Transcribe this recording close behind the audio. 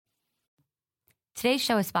Today's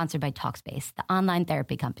show is sponsored by Talkspace, the online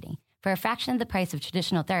therapy company. For a fraction of the price of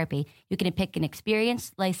traditional therapy, you can pick an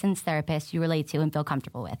experienced, licensed therapist you relate to and feel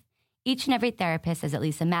comfortable with. Each and every therapist has at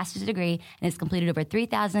least a master's degree and has completed over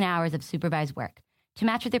 3,000 hours of supervised work. To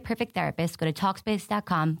match with your perfect therapist, go to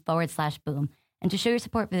Talkspace.com/boom. And to show your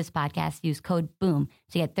support for this podcast, use code BOOM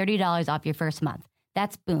to get $30 off your first month.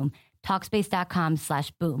 That's BOOM.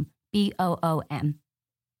 Talkspace.com/boom. BOOM.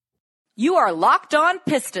 You are Locked On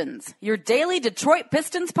Pistons, your daily Detroit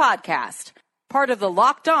Pistons podcast. Part of the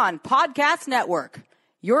Locked On Podcast Network.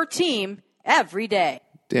 Your team every day.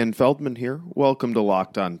 Dan Feldman here. Welcome to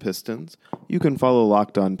Locked On Pistons. You can follow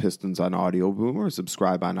Locked On Pistons on Audio Boom or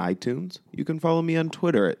subscribe on iTunes. You can follow me on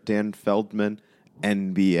Twitter at Dan Feldman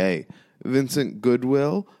NBA. Vincent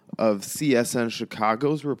Goodwill of CSN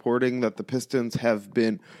Chicago is reporting that the Pistons have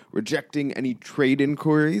been rejecting any trade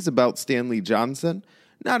inquiries about Stanley Johnson.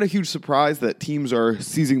 Not a huge surprise that teams are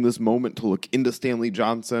seizing this moment to look into Stanley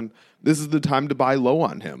Johnson. This is the time to buy low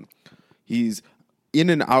on him. He's in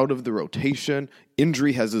and out of the rotation.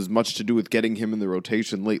 Injury has as much to do with getting him in the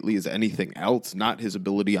rotation lately as anything else, not his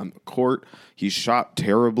ability on the court. He's shot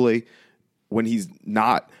terribly. When he's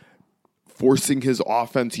not forcing his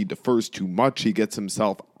offense, he defers too much. He gets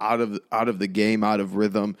himself out of the game, out of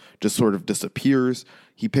rhythm, just sort of disappears.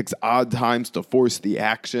 He picks odd times to force the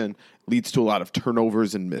action, leads to a lot of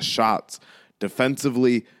turnovers and missed shots.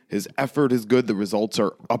 Defensively, his effort is good. The results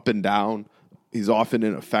are up and down. He's often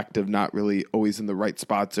ineffective, not really always in the right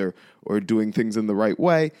spots or doing things in the right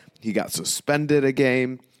way. He got suspended a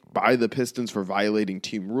game by the Pistons for violating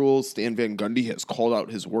team rules. Stan Van Gundy has called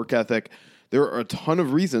out his work ethic. There are a ton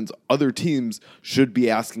of reasons other teams should be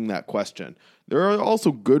asking that question. There are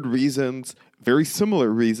also good reasons, very similar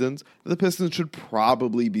reasons, that the Pistons should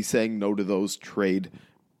probably be saying no to those trade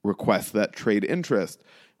requests, that trade interest.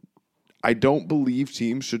 I don't believe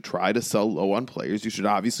teams should try to sell low on players. You should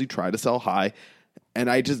obviously try to sell high. And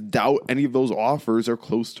I just doubt any of those offers are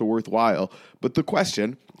close to worthwhile. But the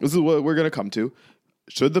question, this is what we're going to come to,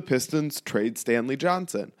 should the Pistons trade Stanley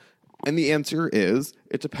Johnson? And the answer is,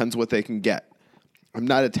 it depends what they can get. I'm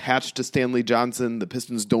not attached to Stanley Johnson. The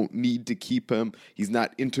Pistons don't need to keep him. He's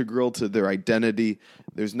not integral to their identity.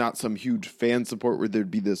 There's not some huge fan support where there'd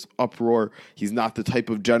be this uproar. He's not the type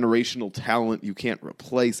of generational talent you can't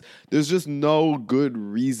replace. There's just no good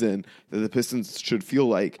reason that the Pistons should feel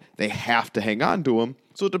like they have to hang on to him.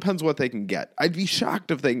 So it depends what they can get. I'd be shocked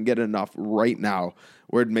if they can get enough right now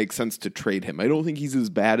where it makes sense to trade him. I don't think he's as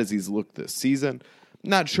bad as he's looked this season.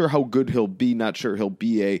 Not sure how good he'll be. Not sure he'll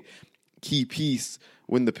be a key piece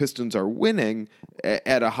when the Pistons are winning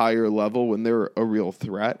at a higher level, when they're a real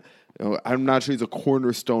threat. I'm not sure he's a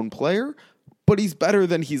cornerstone player, but he's better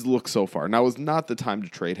than he's looked so far. Now is not the time to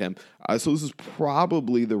trade him. So this is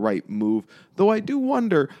probably the right move, though I do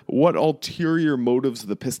wonder what ulterior motives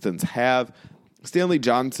the Pistons have. Stanley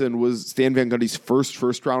Johnson was Stan Van Gundy's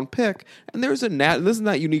first round pick, and this is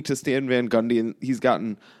not unique to Stan Van Gundy, and he's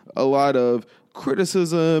gotten a lot of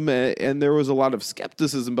criticism, and there was a lot of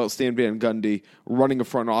skepticism about Stan Van Gundy running a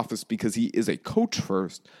front office because he is a coach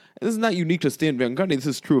first. And this is not unique to Stan Van Gundy. This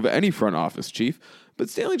is true of any front office chief. But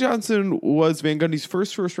Stanley Johnson was Van Gundy's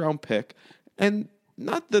first round pick, and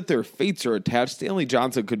not that their fates are attached. Stanley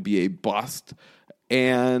Johnson could be a bust,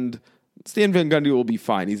 and Stan Van Gundy will be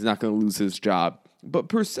fine. He's not going to lose his job. But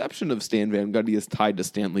perception of Stan Van Gundy is tied to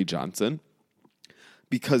Stanley Johnson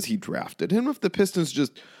because he drafted him. If the Pistons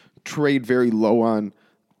just trade very low on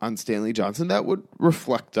Stanley Johnson, that would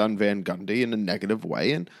reflect on Van Gundy in a negative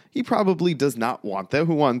way, and he probably does not want that.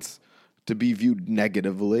 Who wants to be viewed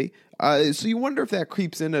negatively? So you wonder if that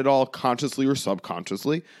creeps in at all, consciously or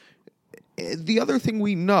subconsciously. The other thing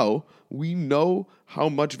we know how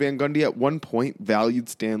much Van Gundy at one point valued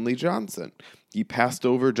Stanley Johnson. He passed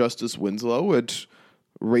over Justice Winslow, which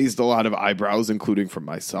raised a lot of eyebrows, including from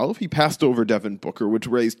myself. He passed over Devin Booker, which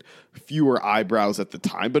raised fewer eyebrows at the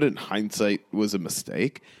time, but in hindsight was a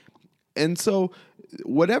mistake. And so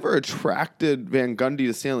whatever attracted Van Gundy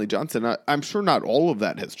to Stanley Johnson, I'm sure not all of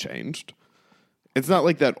that has changed. It's not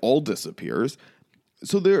like that all disappears.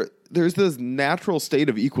 So there's this natural state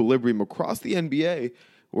of equilibrium across the NBA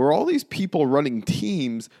where all these people running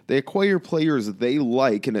teams, they acquire players they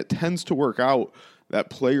like, and it tends to work out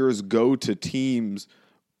that players go to teams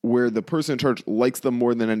where the person in charge likes them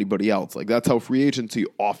more than anybody else. Like, that's how free agency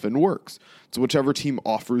often works. So whichever team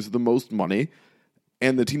offers the most money,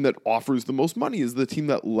 and the team that offers the most money is the team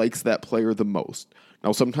that likes that player the most.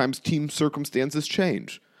 Now, sometimes team circumstances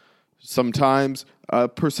change. Sometimes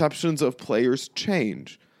perceptions of players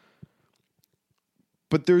change.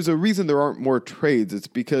 But there's a reason there aren't more trades. It's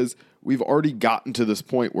because we've already gotten to this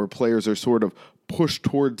point where players are sort of push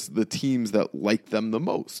towards the teams that like them the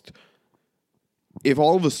most. If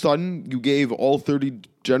all of a sudden you gave all 30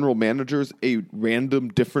 general managers a random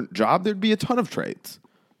different job, there'd be a ton of trades.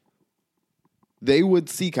 They would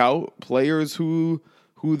seek out players who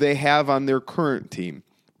they have on their current team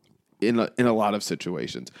in a lot of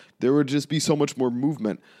situations. There would just be so much more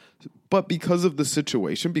movement. But because of the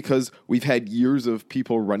situation, because we've had years of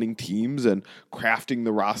people running teams and crafting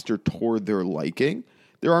the roster toward their liking,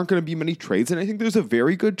 there aren't going to be many trades. And I think there's a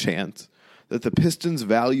very good chance that the Pistons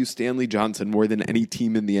value Stanley Johnson more than any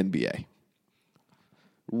team in the NBA.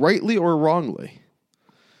 Rightly or wrongly.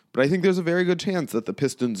 But I think there's a very good chance that the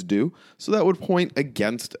Pistons do. So that would point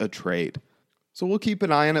against a trade. So we'll keep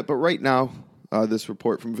an eye on it. But right now, this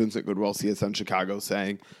report from Vincent Goodwill, CSN Chicago,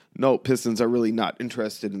 saying, no, Pistons are really not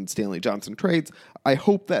interested in Stanley Johnson trades. I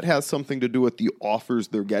hope that has something to do with the offers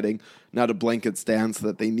they're getting, not a blanket stance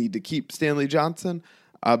that they need to keep Stanley Johnson.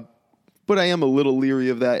 But I am a little leery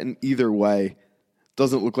of that, and either way,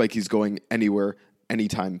 doesn't look like he's going anywhere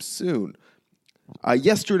anytime soon.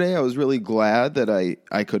 Yesterday, I was really glad that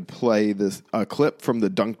I could play this clip from the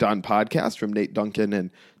Dunked On podcast from Nate Duncan and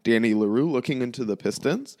Danny LaRue looking into the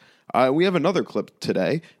Pistons. We have another clip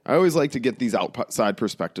today. I always like to get these outside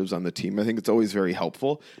perspectives on the team. I think it's always very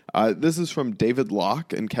helpful. This is from David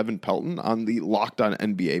Locke and Kevin Pelton on the Locked On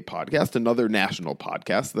NBA podcast, another national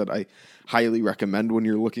podcast that I highly recommend when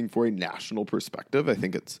you're looking for a national perspective. I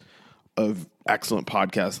think it's an excellent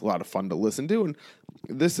podcast, a lot of fun to listen to. And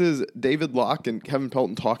this is David Locke and Kevin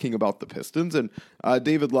Pelton talking about the Pistons. And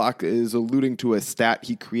David Locke is alluding to a stat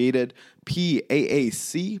he created,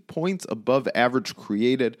 PAAC, points above average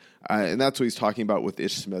created. And that's what he's talking about with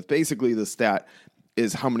Ish Smith. Basically, the stat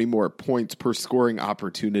is how many more points per scoring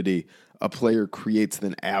opportunity a player creates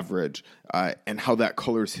than average, and how that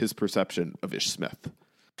colors his perception of Ish Smith.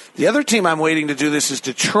 The other team I'm waiting to do this is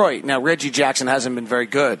Detroit. Now, Reggie Jackson hasn't been very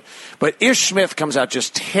good, but Ish Smith comes out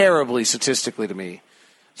just terribly statistically to me.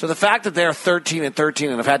 So the fact that they're 13-13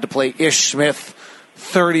 and have had to play Ish Smith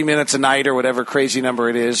 30 minutes a night or whatever crazy number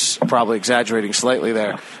it is, probably exaggerating slightly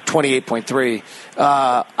there, 28.3,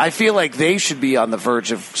 I feel like they should be on the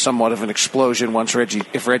verge of somewhat of an explosion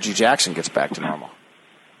if Reggie Jackson gets back to normal.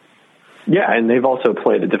 Yeah, and they've also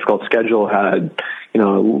played a difficult schedule, had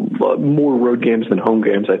more road games than home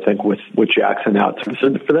games, I think, with Jackson out. So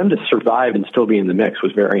for them to survive and still be in the mix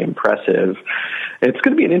was very impressive. It's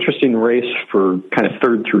going to be an interesting race for kind of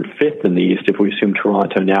third through fifth in the East if we assume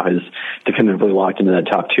Toronto now has definitively locked into that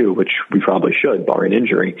top two, which we probably should, barring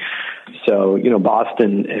injury. So,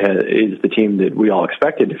 Boston is the team that we all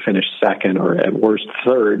expected to finish second or at worst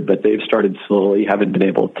third, but they've started slowly, haven't been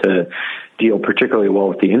able to deal particularly well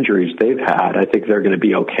with the injuries they've had. I think they're going to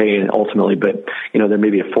be okay ultimately, but, there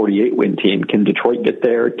may be a 48-win team. Can Detroit get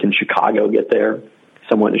there? Can Chicago get there?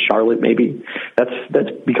 Somewhat in Charlotte, maybe? That's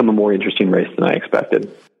become a more interesting race than I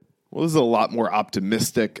expected. Well, this is a lot more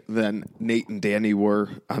optimistic than Nate and Danny were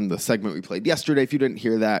on the segment we played yesterday. If you didn't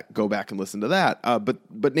hear that, go back and listen to that.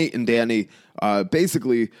 But Nate and Danny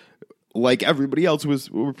basically, like everybody else,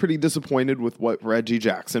 were pretty disappointed with what Reggie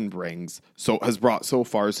Jackson has brought so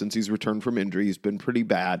far since he's returned from injury. He's been pretty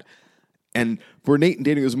bad. And for Nate and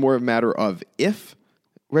Danny, it was more of a matter of if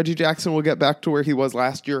Reggie Jackson will get back to where he was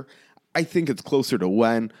last year. I think it's closer to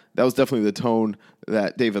when. That was definitely the tone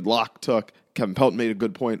that David Locke took. Kevin Pelton made a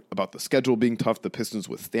good point about the schedule being tough, the Pistons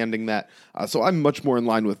withstanding that. So I'm much more in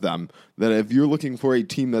line with them that if you're looking for a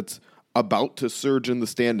team that's about to surge in the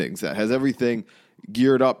standings, that has everything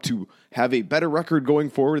geared up to have a better record going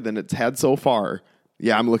forward than it's had so far,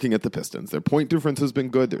 yeah, I'm looking at the Pistons. Their point difference has been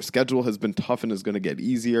good. Their schedule has been tough and is going to get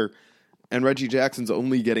easier. And Reggie Jackson's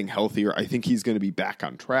only getting healthier. I think he's going to be back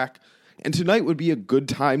on track. And tonight would be a good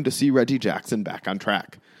time to see Reggie Jackson back on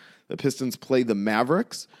track. The Pistons play the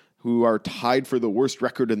Mavericks, who are tied for the worst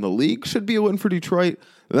record in the league. Should be a win for Detroit.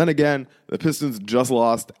 Then again, the Pistons just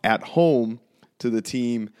lost at home to the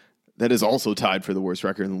team that is also tied for the worst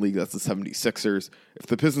record in the league. That's the 76ers. If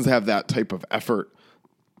the Pistons have that type of effort,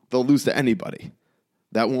 they'll lose to anybody.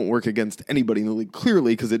 That won't work against anybody in the league,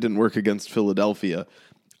 clearly, because it didn't work against Philadelphia.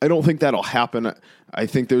 I don't think that'll happen. I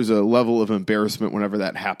think there's a level of embarrassment whenever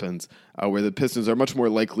that happens, where the Pistons are much more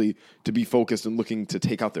likely to be focused and looking to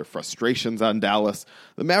take out their frustrations on Dallas.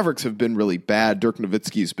 The Mavericks have been really bad. Dirk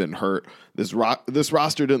Nowitzki's been hurt. This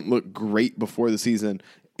roster didn't look great before the season,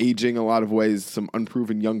 aging a lot of ways. Some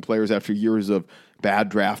unproven young players after years of bad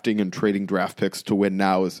drafting and trading draft picks to win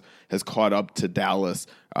now has caught up to Dallas.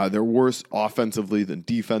 They're worse offensively than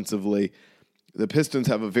defensively. The Pistons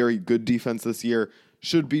have a very good defense this year.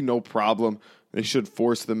 Should be no problem. They should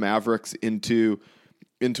force the Mavericks into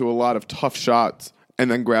a lot of tough shots and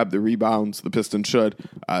then grab the rebounds. The Pistons should.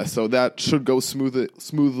 So that should go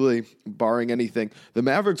smoothly, barring anything. The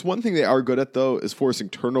Mavericks, one thing they are good at, though, is forcing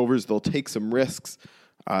turnovers. They'll take some risks.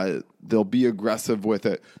 They'll be aggressive with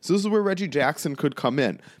it. So this is where Reggie Jackson could come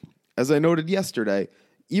in. As I noted yesterday,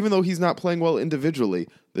 even though he's not playing well individually,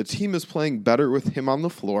 the team is playing better with him on the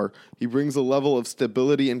floor. He brings a level of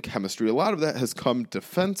stability and chemistry. A lot of that has come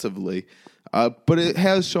defensively, but it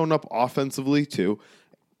has shown up offensively too.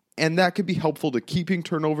 And that could be helpful to keeping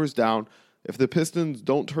turnovers down. If the Pistons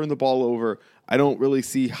don't turn the ball over, I don't really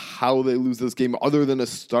see how they lose this game other than a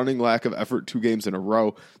stunning lack of effort 2 games in a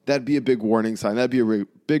row. That'd be a big warning sign. That'd be a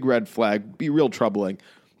big red flag. Be real troubling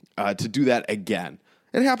to do that again.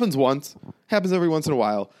 It happens once. Happens every once in a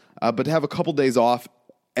while. But to have a couple days off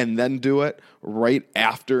and then do it right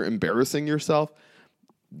after embarrassing yourself,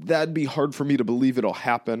 that'd be hard for me to believe it'll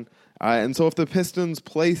happen. And so if the Pistons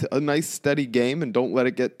play a nice steady game and don't let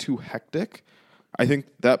it get too hectic, I think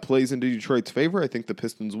that plays into Detroit's favor. I think the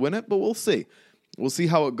Pistons win it, but we'll see. We'll see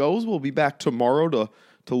how it goes. We'll be back tomorrow to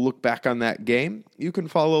look back on that game. You can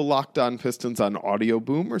follow Locked On Pistons on Audio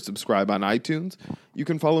Boom or subscribe on iTunes. You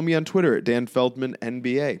can follow me on Twitter at Dan Feldman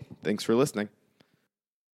NBA. Thanks for listening.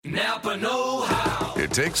 Napa know-how.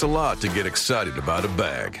 It takes a lot to get excited about a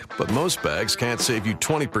bag, but most bags can't save you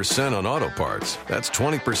 20% on auto parts. That's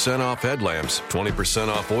 20% off headlamps, 20%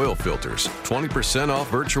 off oil filters, 20% off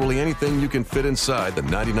virtually anything you can fit inside the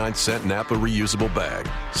 99-cent Napa reusable bag.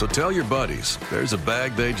 So tell your buddies, there's a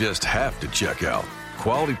bag they just have to check out.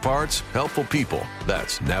 Quality parts, helpful people.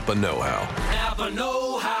 That's Napa know-how. Napa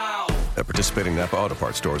know-how. At participating Napa Auto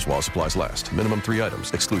Parts stores while supplies last. Minimum 3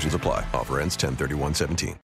 items. Exclusions apply. Offer ends 10/31/17.